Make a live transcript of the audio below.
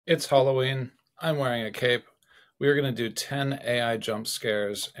It's Halloween. I'm wearing a cape. We are going to do 10 AI jump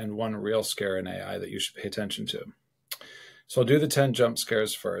scares and one real scare in AI that you should pay attention to. So I'll do the 10 jump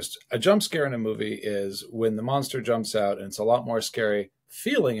scares first. A jump scare in a movie is when the monster jumps out and it's a lot more scary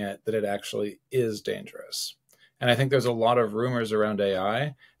feeling it than it actually is dangerous. And I think there's a lot of rumors around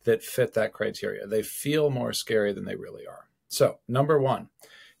AI that fit that criteria. They feel more scary than they really are. So, number one,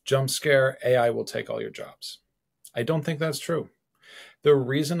 jump scare, AI will take all your jobs. I don't think that's true. The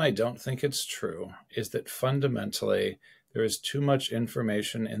reason I don't think it's true is that fundamentally there is too much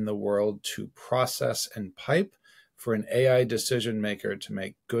information in the world to process and pipe for an AI decision maker to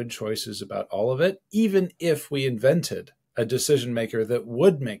make good choices about all of it, even if we invented a decision maker that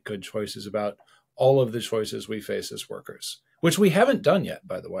would make good choices about all of the choices we face as workers, which we haven't done yet,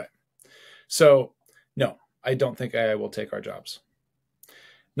 by the way. So, no, I don't think AI will take our jobs.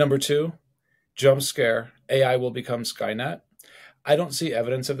 Number two, jump scare, AI will become Skynet. I don't see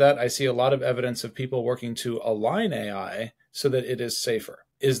evidence of that. I see a lot of evidence of people working to align AI so that it is safer.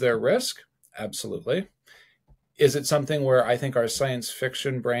 Is there risk? Absolutely. Is it something where I think our science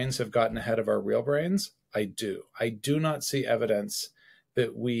fiction brains have gotten ahead of our real brains? I do. I do not see evidence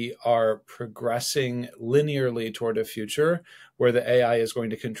that we are progressing linearly toward a future where the AI is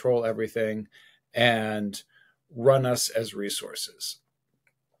going to control everything and run us as resources.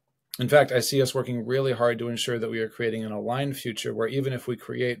 In fact, I see us working really hard to ensure that we are creating an aligned future where even if we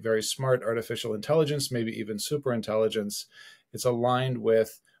create very smart artificial intelligence, maybe even super intelligence, it's aligned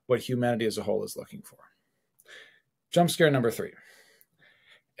with what humanity as a whole is looking for. Jump scare number three.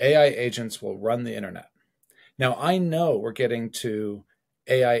 AI agents will run the internet. Now, I know we're getting to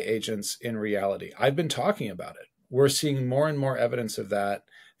AI agents in reality. I've been talking about it. We're seeing more and more evidence of that.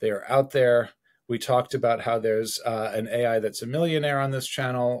 They are out there. We talked about how there's an AI that's a millionaire on this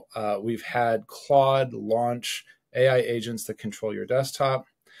channel. We've had Claude launch AI agents that control your desktop.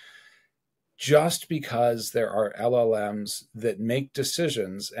 Just because there are LLMs that make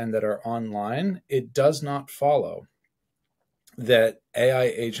decisions and that are online, it does not follow that AI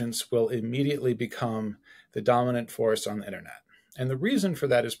agents will immediately become the dominant force on the internet. And the reason for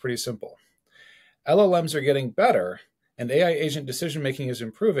that is pretty simple. LLMs are getting better and AI agent decision making is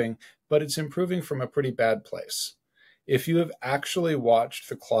improving, but it's improving from a pretty bad place. If you have actually watched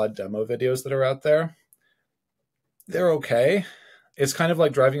the Claude demo videos that are out there, they're okay. It's kind of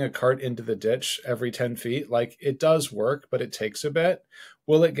like driving a cart into the ditch every 10 feet. Like, it does work, but it takes a bit.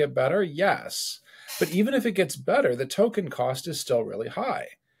 Will it get better? Yes. But even if it gets better, the token cost is still really high.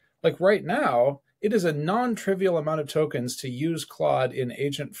 Like right now, it is a non-trivial amount of tokens to use Claude in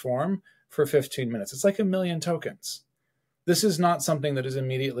agent form for 15 minutes. It's like 1 million tokens. This is not something that is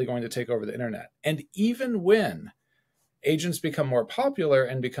immediately going to take over the internet. And even when agents become more popular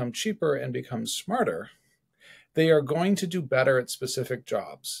and become cheaper and become smarter, they are going to do better at specific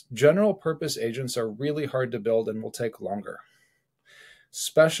jobs. General purpose agents are really hard to build and will take longer.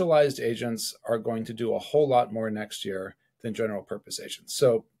 Specialized agents are going to do a whole lot more next year than general purpose agents.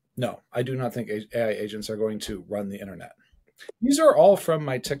 So no, I do not think AI agents are going to run the internet. These are all from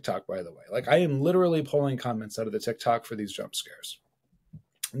my TikTok, by the way. Like, I am literally pulling comments out of the TikTok for these jump scares.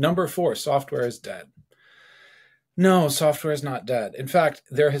 Number four, software is dead. No, software is not dead. In fact,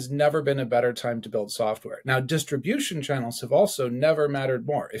 there has never been a better time to build software. Now, distribution channels have also never mattered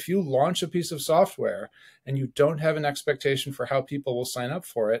more. If you launch a piece of software and you don't have an expectation for how people will sign up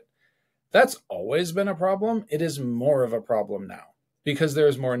for it, that's always been a problem. It is more of a problem now because there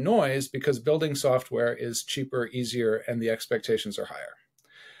is more noise, because building software is cheaper, easier, and the expectations are higher.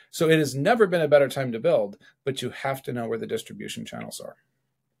 So it has never been a better time to build, but you have to know where the distribution channels are.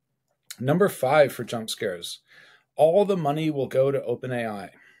 Number five for jump scares. All the money will go to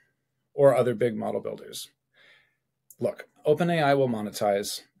OpenAI or other big model builders. Look, OpenAI will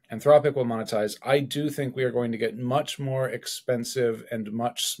monetize. Anthropic will monetize. I do think we are going to get much more expensive and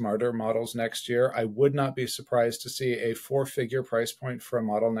much smarter models next year. I would not be surprised to see a 4-figure price point for a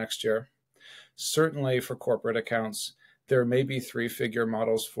model next year. Certainly for corporate accounts, there may be 3-figure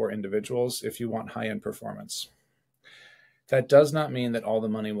models for individuals if you want high-end performance. That does not mean that all the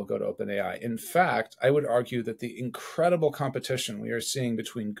money will go to OpenAI. In fact, I would argue that the incredible competition we are seeing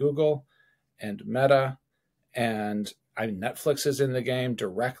between Google and Meta and Netflix is in the game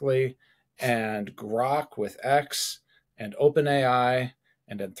directly, and Grok with X, and OpenAI,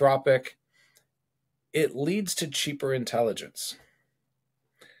 and Anthropic, it leads to cheaper intelligence.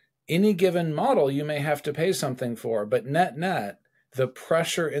 Any given model you may have to pay something for, but net, the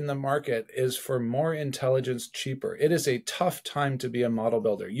pressure in the market is for more intelligence cheaper. It is a tough time to be a model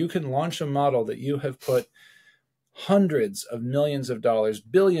builder. You can launch a model that you have put hundreds of millions of dollars,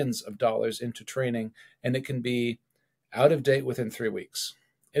 billions of dollars into training, and it can be out of date within 3 weeks.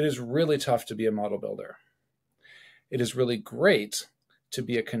 It is really tough to be a model builder. It is really great to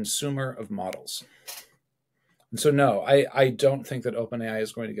be a consumer of models. And so no, I don't think that OpenAI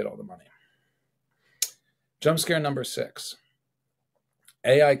is going to get all the money. Jump scare number 6.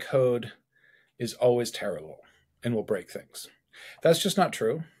 AI code is always terrible and will break things. That's just not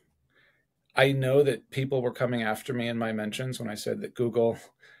true. I know that people were coming after me in my mentions when I said that Google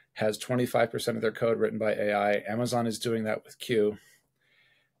has 25% of their code written by AI. Amazon is doing that with Q.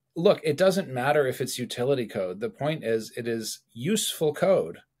 Look, it doesn't matter if it's utility code. The point is it is useful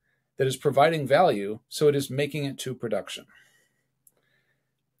code that is providing value, so it is making it to production.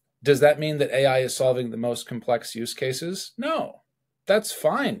 Does that mean that AI is solving the most complex use cases? No, that's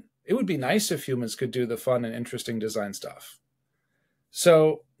fine. It would be nice if humans could do the fun and interesting design stuff.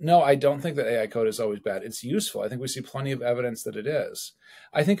 So no, I don't think that AI code is always bad. It's useful. I think we see plenty of evidence that it is.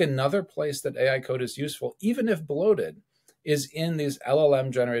 I think another place that AI code is useful, even if bloated, is in these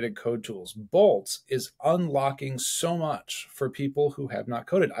LLM-generated code tools. Bolt is unlocking so much for people who have not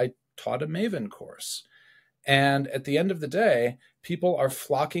coded. I taught a Maven course. And at the end of the day, people are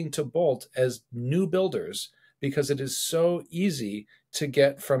flocking to Bolt as new builders because it is so easy to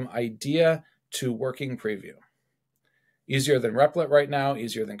get from idea to working preview. Easier than Replit right now,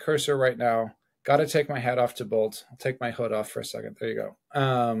 easier than Cursor right now. Got to take my hat off to Bolt. I'll take my hood off for a second. There you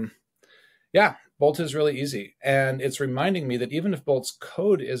go. Yeah, Bolt is really easy. And it's reminding me that even if Bolt's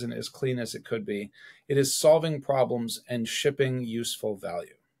code isn't as clean as it could be, it is solving problems and shipping useful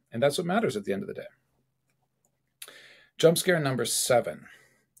value. And that's what matters at the end of the day. Jump scare number 7.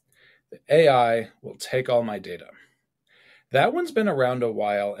 The AI will take all my data. That one's been around a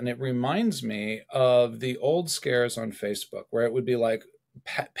while, and it reminds me of the old scares on Facebook, where it would be like,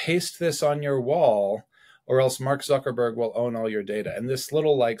 paste this on your wall, or else Mark Zuckerberg will own all your data. And this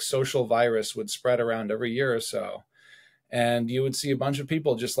little like social virus would spread around every year or so. And you would see a bunch of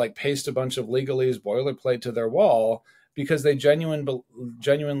people just like paste a bunch of legalese boilerplate to their wall because they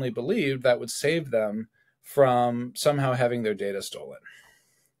genuinely believed that would save them from somehow having their data stolen.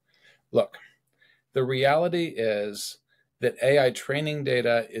 Look, the reality is that AI training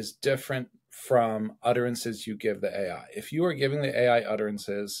data is different from utterances you give the AI. If you are giving the AI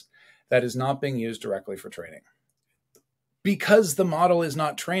utterances, that is not being used directly for training. Because the model is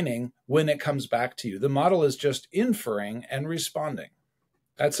not training when it comes back to you. The model is just inferring and responding.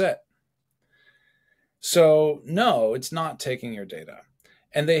 That's it. So no, it's not taking your data.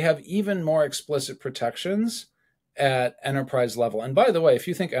 And they have even more explicit protections at enterprise level. And by the way, if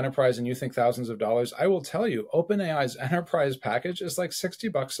you think enterprise and you think thousands of dollars, I will tell you, OpenAI's enterprise package is like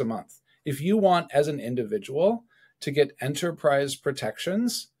 $60 a month. If you want, as an individual, to get enterprise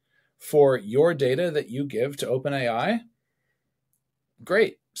protections for your data that you give to OpenAI,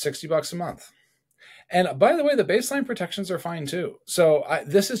 great, $60 a month. And by the way, the baseline protections are fine too. So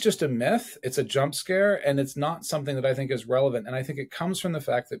this is just a myth. It's a jump scare, and it's not something that I think is relevant. And I think it comes from the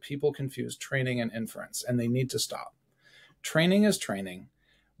fact that people confuse training and inference, and they need to stop. Training is training.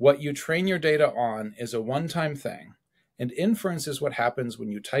 What you train your data on is a one-time thing, and inference is what happens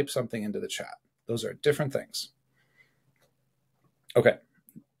when you type something into the chat. Those are different things. Okay,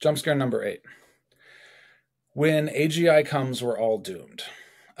 jump scare number 8. When AGI comes, we're all doomed.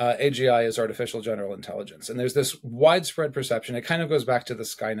 AGI is artificial general intelligence. And there's this widespread perception. It kind of goes back to the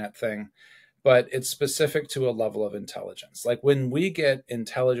Skynet thing, but it's specific to a level of intelligence. Like when we get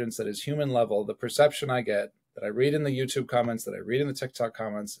intelligence that is human level, the perception I get, that I read in the YouTube comments, that I read in the TikTok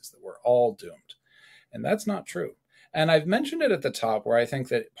comments, is that we're all doomed. And that's not true. And I've mentioned it at the top where I think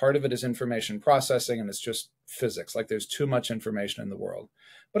that part of it is information processing and it's just physics, like there's too much information in the world.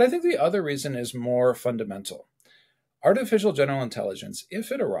 But I think the other reason is more fundamental. Artificial general intelligence,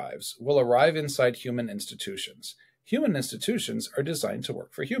 if it arrives, will arrive inside human institutions. Human institutions are designed to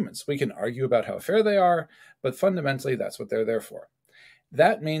work for humans. We can argue about how fair they are, but fundamentally that's what they're there for.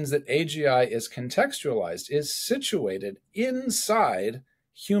 That means that AGI is contextualized, is situated inside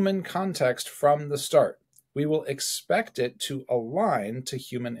human context from the start. We will expect it to align to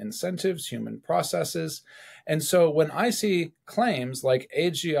human incentives, human processes. And so when I see claims like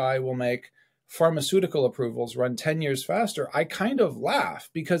AGI will make pharmaceutical approvals run 10 years faster, I kind of laugh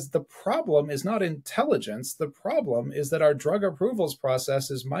because the problem is not intelligence. The problem is that our drug approvals process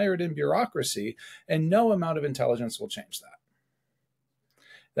is mired in bureaucracy, and no amount of intelligence will change that.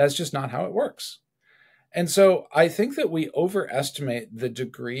 That's just not how it works. And so I think that we overestimate the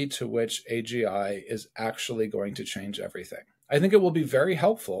degree to which AGI is actually going to change everything. I think it will be very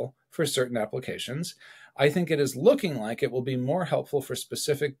helpful for certain applications. I think it is looking like it will be more helpful for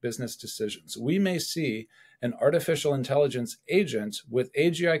specific business decisions. We may see an artificial intelligence agent with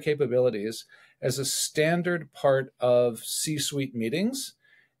AGI capabilities as a standard part of C-suite meetings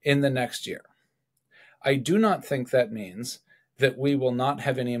in the next year. I do not think that means that we will not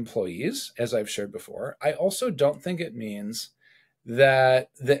have any employees, as I've shared before. I also don't think it means that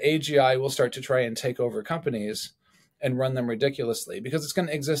the AGI will start to try and take over companies and run them ridiculously, because it's going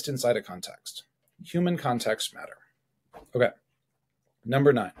to exist inside a context. Human contexts matter. Okay.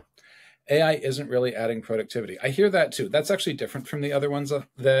 Number 9, AI isn't really adding productivity. I hear that too. That's actually different from the other ones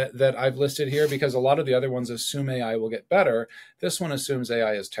that I've listed here, because a lot of the other ones assume AI will get better. This one assumes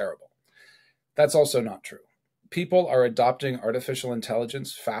AI is terrible. That's also not true. People are adopting artificial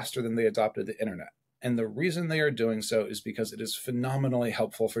intelligence faster than they adopted the internet. And the reason they are doing so is because it is phenomenally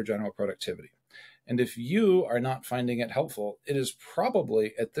helpful for general productivity. And if you are not finding it helpful, it is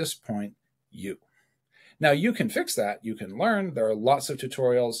probably at this point you. Now, you can fix that. You can learn. There are lots of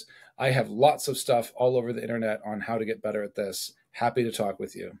tutorials. I have lots of stuff all over the internet on how to get better at this. Happy to talk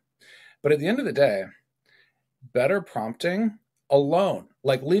with you. But at the end of the day, better prompting alone,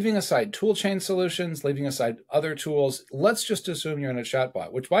 like leaving aside toolchain solutions, leaving aside other tools, let's just assume you're in a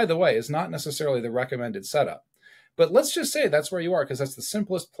chatbot, which, by the way, is not necessarily the recommended setup. But let's just say that's where you are, because that's the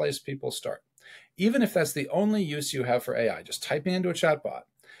simplest place people start. Even if that's the only use you have for AI, just typing into a chatbot,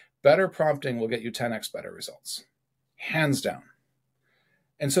 better prompting will get you 10x better results, hands down.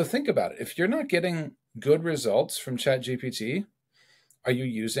 And so think about it. If you're not getting good results from ChatGPT, are you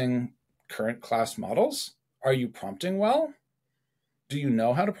using current class models? Are you prompting well? Do you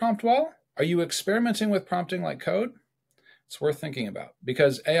know how to prompt well? Are you experimenting with prompting like code? It's worth thinking about,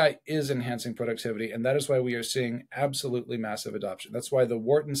 because AI is enhancing productivity, and that is why we are seeing absolutely massive adoption. That's why the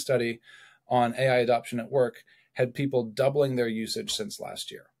Wharton study on AI adoption at work had people doubling their usage since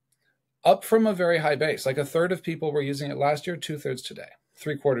last year, up from a very high base. Like a third of people were using it last year, 2/3 today,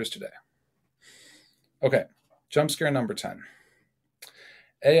 3/4 today. Okay, jump scare number 10.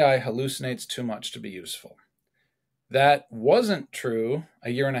 AI hallucinates too much to be useful. That wasn't true a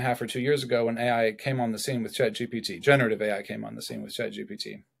year and a half or 2 years ago when AI came on the scene with ChatGPT. Generative AI came on the scene with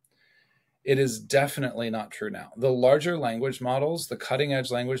ChatGPT. It is definitely not true now. The larger language models, the cutting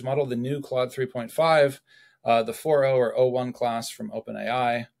edge language model, the new Claude 3.5, the 4.0 or O1 class from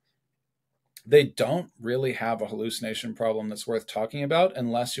OpenAI, they don't really have a hallucination problem that's worth talking about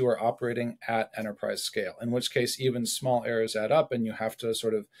unless you are operating at enterprise scale, in which case even small errors add up and you have to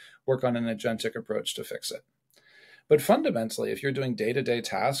sort of work on an agentic approach to fix it. But fundamentally, if you're doing day-to-day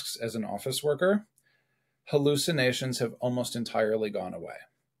tasks as an office worker, hallucinations have almost entirely gone away.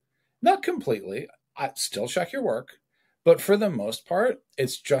 Not completely. I still check your work, but for the most part,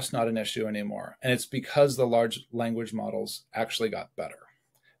 it's just not an issue anymore. And it's because the large language models actually got better.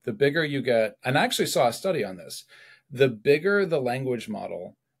 The bigger you get, and I actually saw a study on this, the bigger the language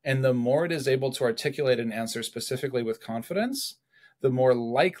model and the more it is able to articulate an answer specifically with confidence, the more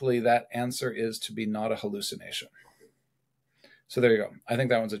likely that answer is to be not a hallucination. So there you go. I think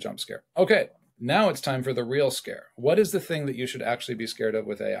that one's a jump scare. Okay, now it's time for the real scare. What is the thing that you should actually be scared of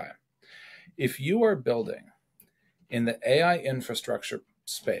with AI? If you are building in the AI infrastructure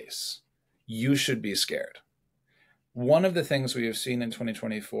space, you should be scared. One of the things we have seen in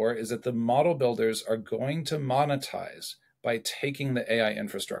 2024 is that the model builders are going to monetize by taking the AI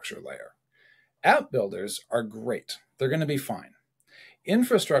infrastructure layer. App builders are great. They're going to be fine.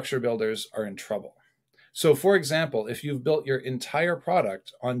 Infrastructure builders are in trouble. So for example, if you've built your entire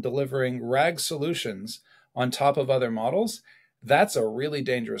product on delivering RAG solutions on top of other models, that's a really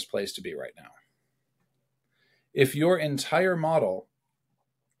dangerous place to be right now. If your entire model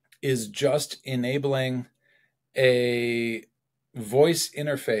is just enabling a voice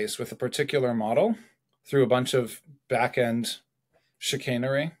interface with a particular model through a bunch of back-end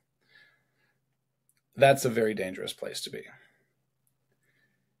chicanery, that's a very dangerous place to be.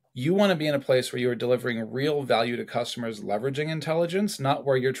 You want to be in a place where you are delivering real value to customers leveraging intelligence, not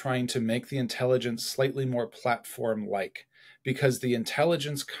where you're trying to make the intelligence slightly more platform-like. Because the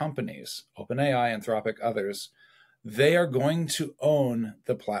intelligence companies, OpenAI, Anthropic, others, they are going to own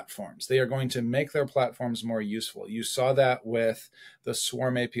the platforms. They are going to make their platforms more useful. You saw that with the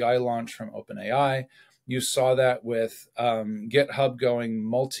Swarm API launch from OpenAI. You saw that with GitHub going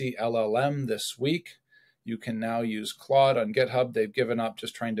multi-LLM this week. You can now use Claude on GitHub. They've given up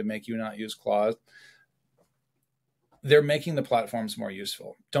just trying to make you not use Claude. They're making the platforms more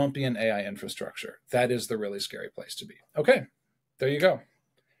useful. Don't be an AI infrastructure. That is the really scary place to be. Okay, there you go.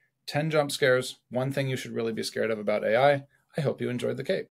 10 jump scares. One thing you should really be scared of about AI. I hope you enjoyed the cape.